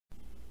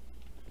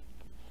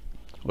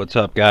What's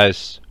up,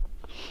 guys?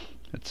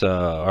 It's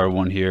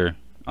R1 here.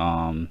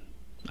 I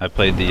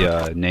played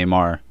the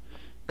Neymar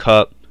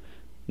Cup,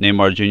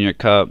 Neymar Junior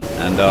Cup,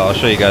 and I'll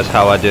show you guys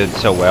how I did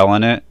so well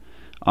in it.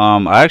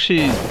 I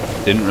actually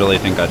didn't really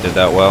think I did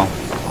that well.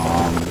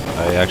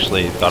 I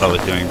actually thought I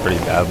was doing pretty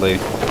badly.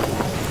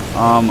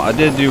 I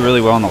did do really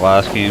well in the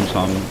last game, so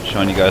I'm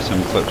showing you guys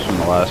some clips from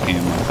the last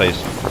game. I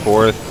placed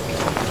fourth,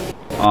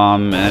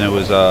 and it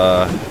was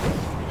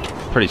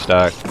pretty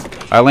stacked.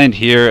 I landed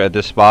here at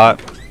this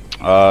spot.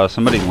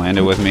 Somebody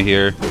landed with me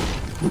here,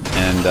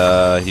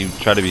 and he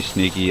tried to be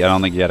sneaky. I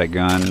don't think he had a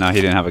gun. No,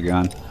 he didn't have a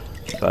gun,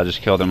 so I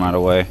just killed him right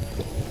away.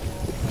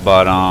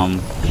 But I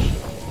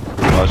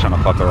was trying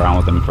to fuck around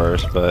with him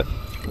first, but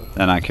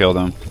then I killed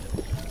him.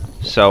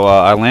 So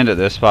I land at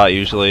this spot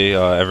usually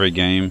every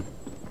game,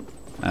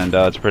 and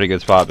it's a pretty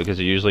good spot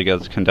because it usually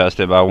gets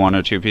contested by one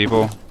or two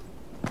people.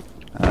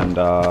 And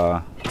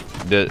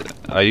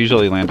I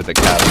usually land at the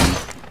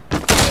cabin.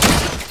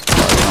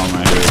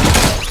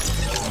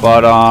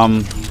 But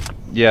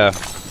yeah,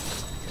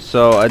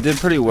 so I did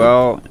pretty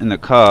well in the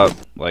cup,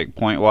 like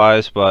point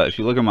wise, but if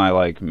you look at my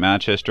like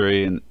match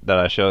history that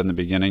I showed in the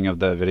beginning of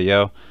the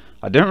video,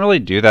 I didn't really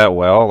do that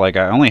well. Like,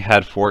 I only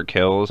had 4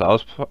 kills. I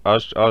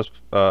was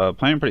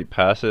playing pretty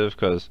passive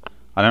because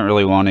I didn't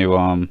really want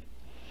to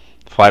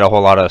fight a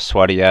whole lot of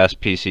sweaty ass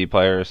PC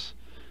players,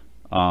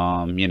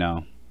 you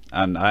know,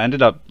 and I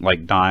ended up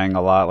like dying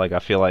a lot. Like, I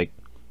feel like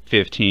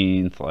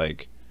 15th,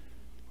 like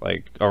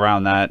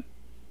around that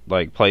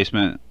like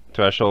placement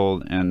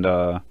threshold, and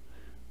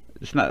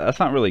that's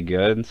not really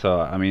good. So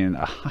I mean,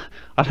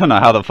 I don't know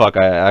how the fuck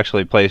I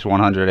actually placed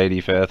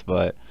 185th,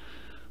 but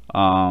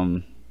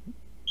and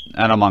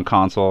I'm on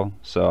console,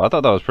 so I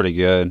thought that was pretty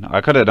good.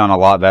 I could have done a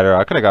lot better.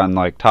 I could have gotten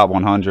like top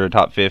 100,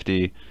 top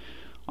 50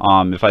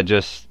 if I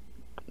just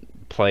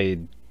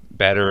played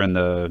better in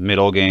the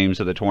middle games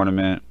of the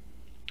tournament.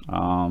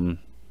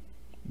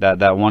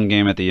 That one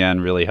game at the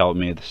end really helped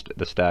me,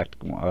 the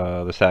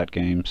stat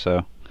game.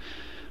 So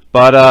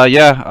but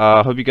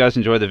yeah, hope you guys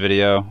enjoyed the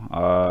video.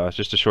 It's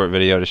just a short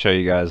video to show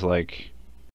you guys like